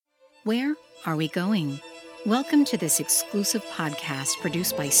Where are we going? Welcome to this exclusive podcast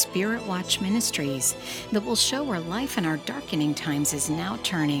produced by Spirit Watch Ministries that will show where life in our darkening times is now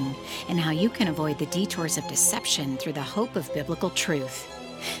turning and how you can avoid the detours of deception through the hope of biblical truth.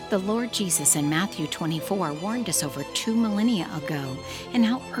 The Lord Jesus in Matthew 24 warned us over 2 millennia ago and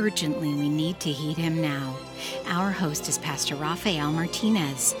how urgently we need to heed him now. Our host is Pastor Rafael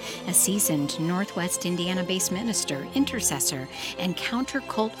Martinez, a seasoned Northwest Indiana-based minister, intercessor, and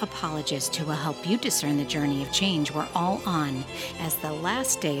counter-cult apologist who will help you discern the journey of change we're all on as the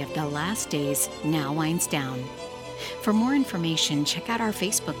last day of the last days now winds down. For more information, check out our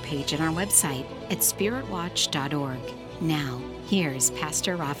Facebook page and our website at spiritwatch.org. Now, here's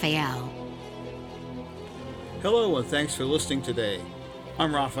Pastor Rafael. Hello, and thanks for listening today.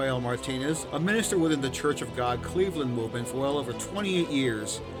 I'm Rafael Martinez, a minister within the Church of God Cleveland movement for well over 28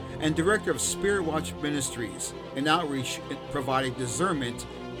 years, and director of Spirit Watch Ministries, an outreach providing discernment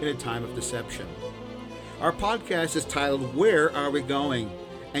in a time of deception. Our podcast is titled, Where Are We Going?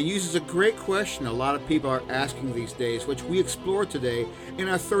 And uses a great question a lot of people are asking these days, which we explore today in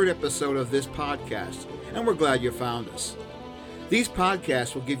our third episode of this podcast, and we're glad you found us. These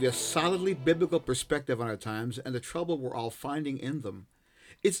podcasts will give you a solidly biblical perspective on our times and the trouble we're all finding in them.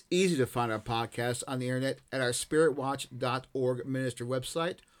 It's easy to find our podcasts on the internet at our spiritwatch.org ministry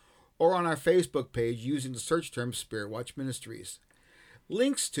website or on our Facebook page using the search term Spirit Watch Ministries.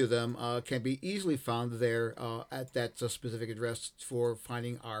 Links to them can be easily found there at that specific address for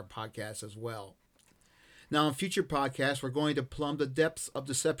finding our podcasts as well. Now, in future podcasts, we're going to plumb the depths of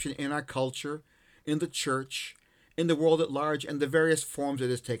deception in our culture, in the church, in the world at large, and the various forms it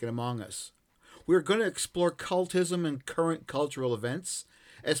has taken among us. We're going to explore cultism and current cultural events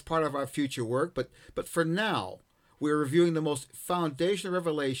as part of our future work, but for now, we're reviewing the most foundational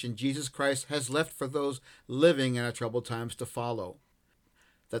revelation Jesus Christ has left for those living in our troubled times to follow.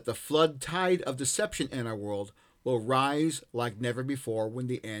 That the flood tide of deception in our world will rise like never before when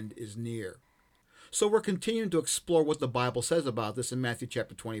the end is near. So we're continuing to explore what the Bible says about this in Matthew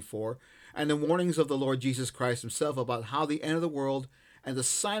chapter 24 and the warnings of the Lord Jesus Christ himself about how the end of the world and the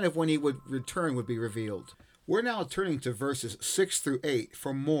sign of when he would return would be revealed. We're now turning to verses 6 through 8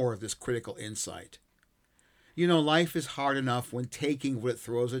 for more of this critical insight. You know, life is hard enough when taking what it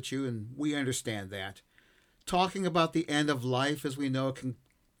throws at you, and we understand that. Talking about the end of life as we know it can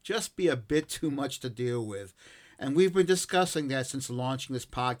just be a bit too much to deal with. And we've been discussing that since launching this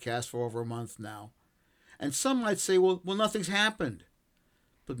podcast for over a month now. And some might say, well, nothing's happened.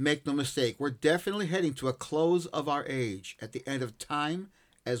 But make no mistake, we're definitely heading to a close of our age, at the end of time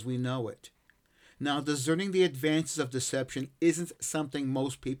as we know it. Now, discerning the advances of deception isn't something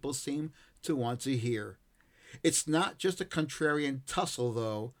most people seem to want to hear. It's not just a contrarian tussle,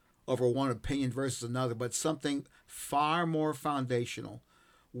 though, over one opinion versus another, but something far more foundational.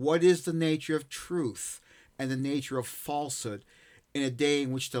 What is the nature of truth and the nature of falsehood in a day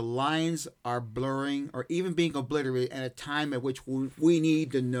in which the lines are blurring or even being obliterated, and a time at which we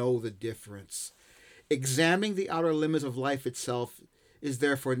need to know the difference? Examining the outer limits of life itself is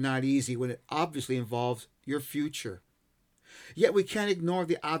therefore not easy when it obviously involves your future. Yet we can't ignore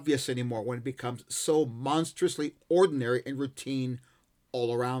the obvious anymore when it becomes so monstrously ordinary and routine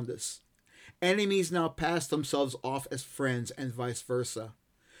all around us. Enemies now pass themselves off as friends and vice versa.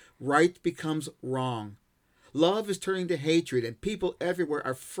 Right becomes wrong. Love is turning to hatred, and people everywhere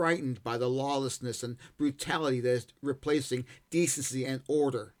are frightened by the lawlessness and brutality that is replacing decency and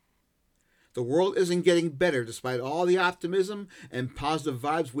order. The world isn't getting better despite all the optimism and positive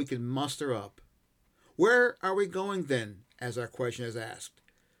vibes we can muster up. Where are we going then, as our question is asked?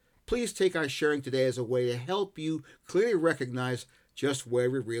 Please take our sharing today as a way to help you clearly recognize just where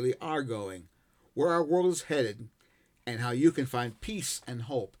we really are going, where our world is headed, and how you can find peace and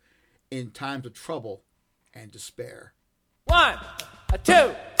hope in times of trouble and despair. 1, 2,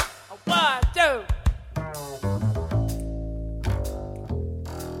 1, 2.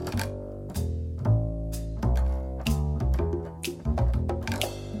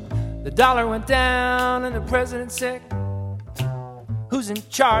 The dollar went down and the president's sick. Who's in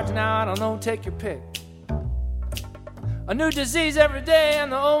charge now? I don't know, take your pick. A new disease every day and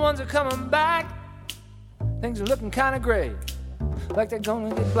the old ones are coming back. Things are looking kind of gray, like they're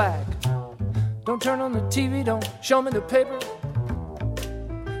gonna get black. Don't turn on the TV, don't show me the paper.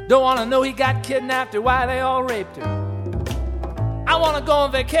 Don't wanna know he got kidnapped or why they all raped her. I wanna go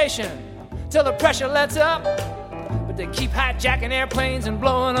on vacation till the pressure lets up, but they keep hijacking airplanes and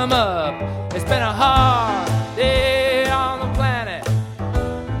blowing them up. It's been a hard day on the planet.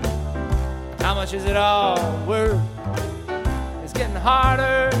 How much is it all worth? It's getting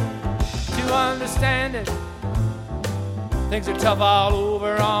harder to understand it. Things are tough all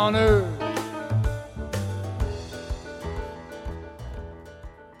over on earth.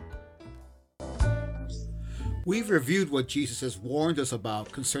 We've reviewed what Jesus has warned us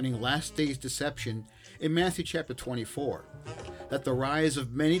about concerning last days deception in Matthew chapter 24, that the rise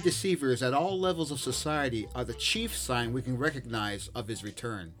of many deceivers at all levels of society are the chief sign we can recognize of his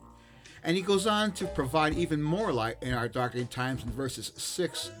return. And he goes on to provide even more light in our darkening times in verses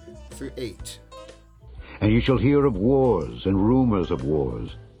 6 through 8. And ye shall hear of wars and rumors of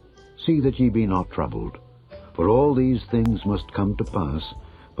wars. See that ye be not troubled. For all these things must come to pass,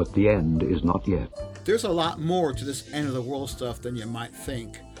 but the end is not yet. There's a lot more to this end of the world stuff than you might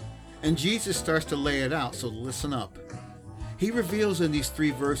think. And Jesus starts to lay it out, so listen up. He reveals in these 3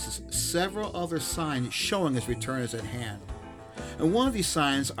 verses several other signs showing his return is at hand. And one of these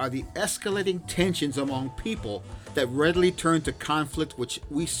signs are the escalating tensions among people that readily turn to conflict, which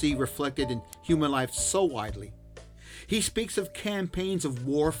we see reflected in human life so widely. He speaks of campaigns of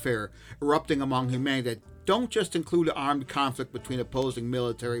warfare erupting among humanity that don't just include armed conflict between opposing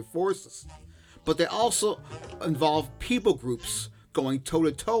military forces, but they also involve people groups going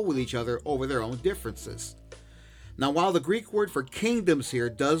toe-to-toe with each other over their own differences. Now, while the Greek word for kingdoms here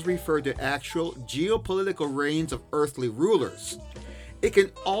does refer to actual geopolitical reigns of earthly rulers, it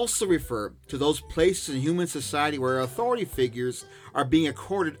can also refer to those places in human society where authority figures are being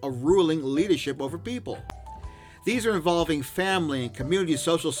accorded a ruling leadership over people. These are involving family and community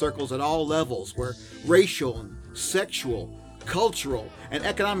social circles at all levels, where racial and sexual, cultural, and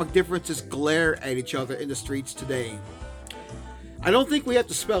economic differences glare at each other in the streets today. I don't think we have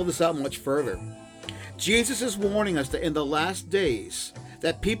to spell this out much further. Jesus is warning us that in the last days,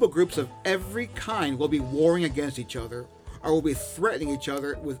 that people groups of every kind will be warring against each other, or will be threatening each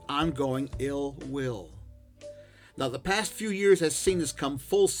other with ongoing ill will. Now, the past few years has seen this come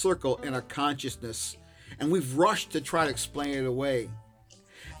full circle in our consciousness, and we've rushed to try to explain it away.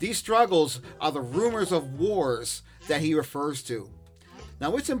 These struggles are the rumors of wars that he refers to.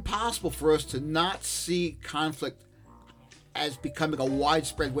 Now, it's impossible for us to not see conflict as becoming a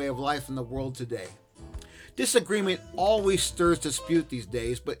widespread way of life in the world today. Disagreement always stirs dispute these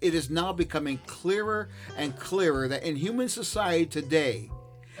days, but it is now becoming clearer and clearer that in human society today,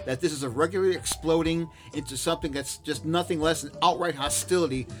 that this is regularly exploding into something that's just nothing less than outright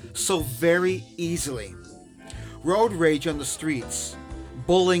hostility so very easily. Road rage on the streets,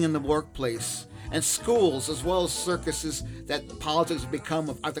 bullying in the workplace, and schools, as well as circuses that politics have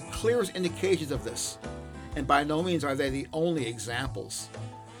become, are the clearest indications of this. And by no means are they the only examples.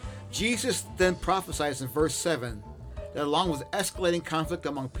 Jesus then prophesies in verse 7 that along with escalating conflict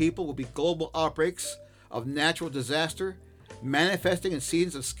among people will be global outbreaks of natural disaster, manifesting in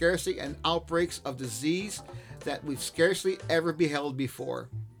seasons of scarcity and outbreaks of disease that we've scarcely ever beheld before,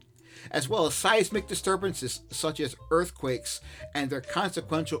 as well as seismic disturbances such as earthquakes and their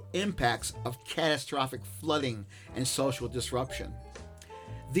consequential impacts of catastrophic flooding and social disruption.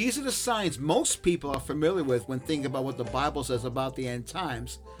 These are the signs most people are familiar with when thinking about what the Bible says about the end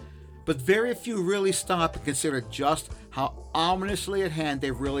times, but very few really stop and consider just how ominously at hand they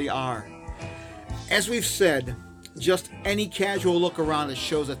really are. As we've said, just any casual look around us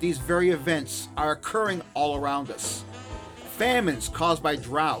shows that these very events are occurring all around us. Famines caused by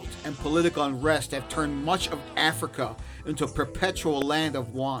drought and political unrest have turned much of Africa into a perpetual land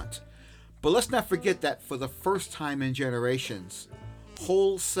of want. But let's not forget that for the first time in generations,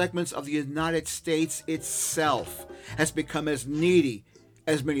 whole segments of the United States itself has become as needy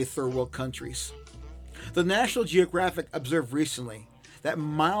as many third world countries. The National Geographic observed recently that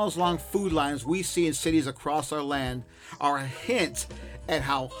miles-long food lines we see in cities across our land are a hint at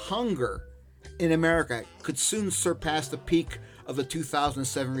how hunger in America could soon surpass the peak of the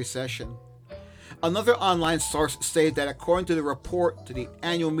 2007 recession. Another online source stated that according to the report to the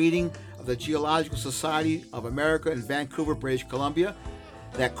annual meeting of the Geological Society of America in Vancouver, British Columbia,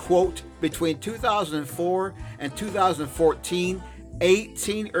 that, quote, between 2004 and 2014,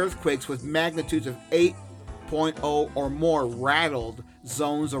 18 earthquakes with magnitudes of 8.0 or more rattled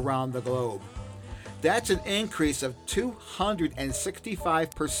zones around the globe. That's an increase of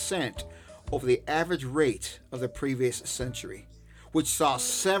 265% over the average rate of the previous century, which saw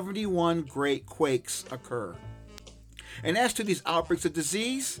 71 great quakes occur. And as to these outbreaks of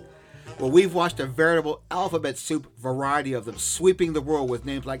disease, well, we've watched a veritable alphabet soup variety of them sweeping the world with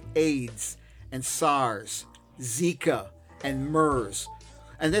names like AIDS and SARS, Zika, and MERS,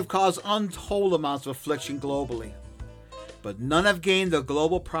 and they've caused untold amounts of affliction globally. But none have gained the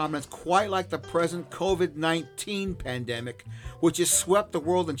global prominence quite like the present COVID-19 pandemic, which has swept the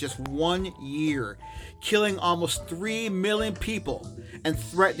world in just 1 year, killing almost 3 million people and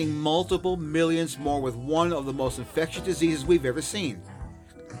threatening multiple millions more with one of the most infectious diseases we've ever seen.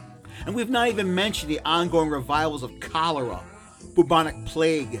 And we've not even mentioned the ongoing revivals of cholera, bubonic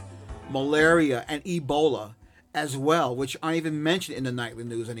plague, malaria, and Ebola, as well, which aren't even mentioned in the nightly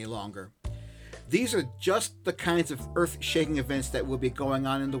news any longer. These are just the kinds of earth-shaking events that will be going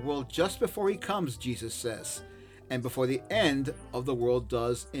on in the world just before he comes, Jesus says, and before the end of the world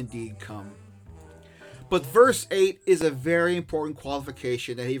does indeed come. But verse 8 is a very important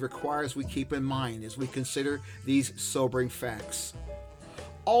qualification that he requires we keep in mind as we consider these sobering facts.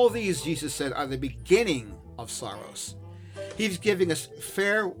 All these, Jesus said, are the beginning of sorrows. He's giving us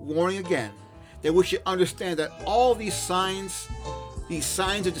fair warning again that we should understand that all these signs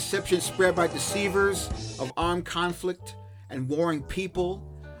of deception spread by deceivers, of armed conflict and warring people,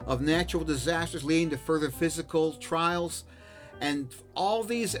 of natural disasters leading to further physical trials, and all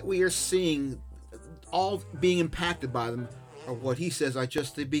these that we are seeing, all being impacted by them, are what he says are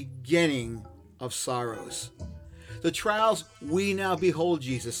just the beginning of sorrows. The trials we now behold,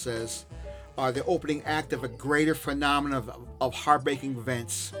 Jesus says, are the opening act of a greater phenomenon of heartbreaking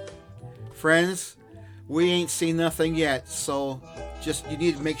events. Friends, we ain't seen nothing yet, so you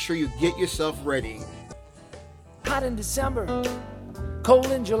need to make sure you get yourself ready. Hot in December, cold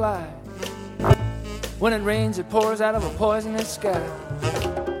in July. When it rains, it pours out of a poisonous sky.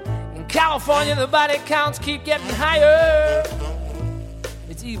 In California, the body counts keep getting higher.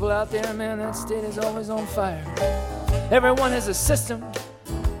 It's evil out there, man, that state is always on fire. Everyone has a system,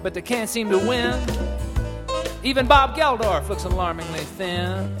 but they can't seem to win. Even Bob Geldorf looks alarmingly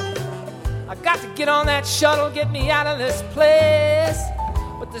thin. I got to get on that shuttle, get me out of this place.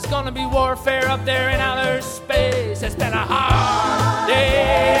 But there's gonna be warfare up there in outer space. It's been a hard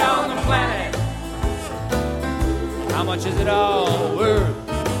day on the planet. How much is it all worth?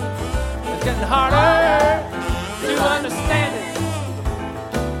 It's getting harder to understand it.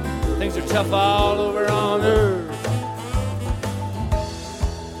 Things are tough all over on Earth.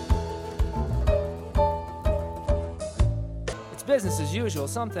 It's business as usual.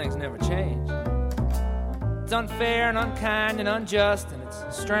 Some things never change. It's unfair and unkind and unjust, and it's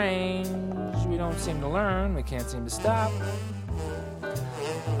strange. We don't seem to learn. We can't seem to stop.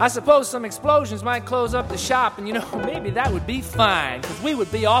 I suppose some explosions might close up the shop, and maybe that would be fine, because we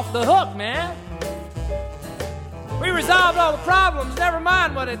would be off the hook, man. We resolved all the problems, never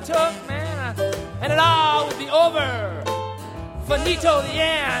mind what it took, man. And it all would be over. Finito the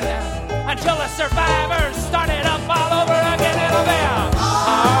end. Until the survivors started up all over again. It'll be a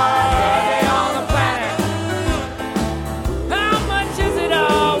hard day on the planet. How much is it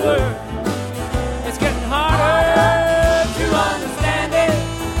all worth? It's getting harder to understand it.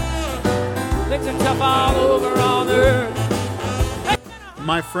 Things are tough all over on Earth.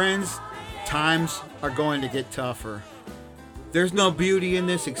 My friends, times are going to get tougher. There's no beauty in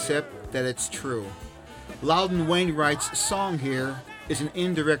this except that it's true. Loudon Wainwright's song here is an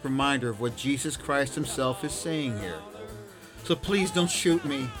indirect reminder of what Jesus Christ himself is saying here. So please don't shoot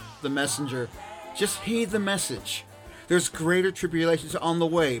me, the messenger. Just heed the message. There's greater tribulations on the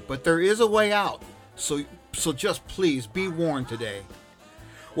way, but there is a way out. So just please be warned today.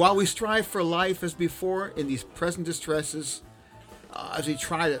 While we strive for life as before in these present distresses, as we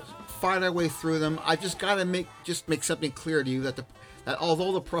try to fight our way through them, I just got to make something clear to you that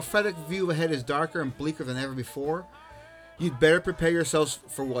although the prophetic view ahead is darker and bleaker than ever before, you'd better prepare yourselves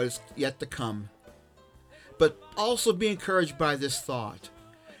for what is yet to come. But also be encouraged by this thought.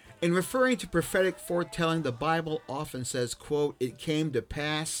 In referring to prophetic foretelling, the Bible often says, quote, "it came to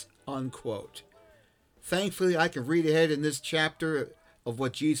pass," unquote. Thankfully, I can read ahead in this chapter of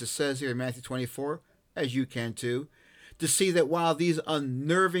what Jesus says here in Matthew 24, as you can too, to see that while these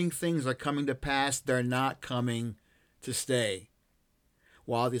unnerving things are coming to pass, they're not coming to stay.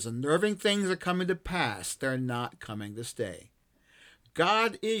 While these unnerving things are coming to pass, they're not coming to stay.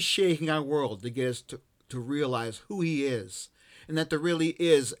 God is shaking our world to get us to realize who he is, and that there really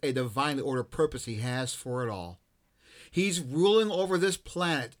is a divinely ordered purpose he has for it all. He's ruling over this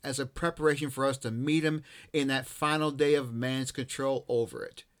planet as a preparation for us to meet him in that final day of man's control over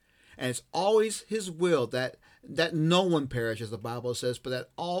it. And it's always his will that no one perish, as the Bible says, but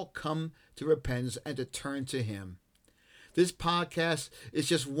that all come to repentance and to turn to him. This podcast is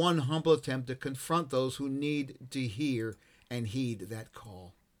just one humble attempt to confront those who need to hear and heed that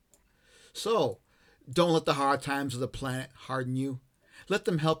call. So, don't let the hard times of the planet harden you. Let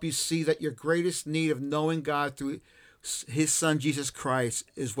them help you see that your greatest need of knowing God through his Son, Jesus Christ,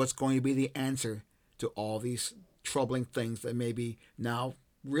 is what's going to be the answer to all these troubling things that may be now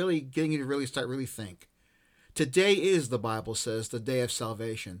really getting you to really think. Today is, the Bible says, the day of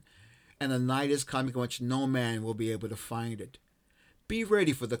salvation, and the night is coming in which no man will be able to find it. Be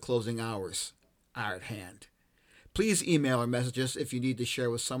ready for the closing hours are at hand. Please email or message us if you need to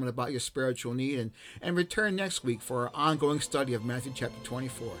share with someone about your spiritual need, and return next week for our ongoing study of Matthew chapter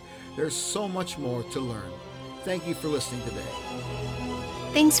 24. There's so much more to learn. Thank you for listening today.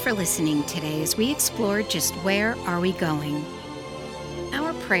 Thanks for listening today as we explore just where are we going.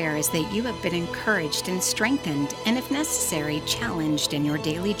 Our prayer is that you have been encouraged and strengthened, and if necessary, challenged in your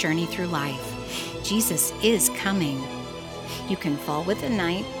daily journey through life. Jesus is coming. You can fall with the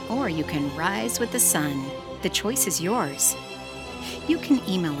night, or you can rise with the sun. The choice is yours. You can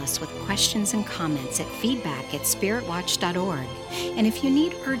email us with questions and comments at feedback@spiritwatch.org. And if you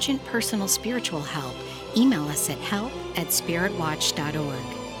need urgent personal spiritual help, email us at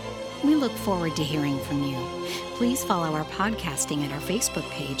help@spiritwatch.org. We look forward to hearing from you. Please follow our podcasting at our Facebook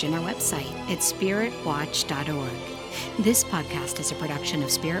page and our website at spiritwatch.org. This podcast is a production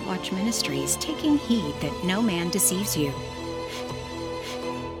of Spirit Watch Ministries, taking heed that no man deceives you.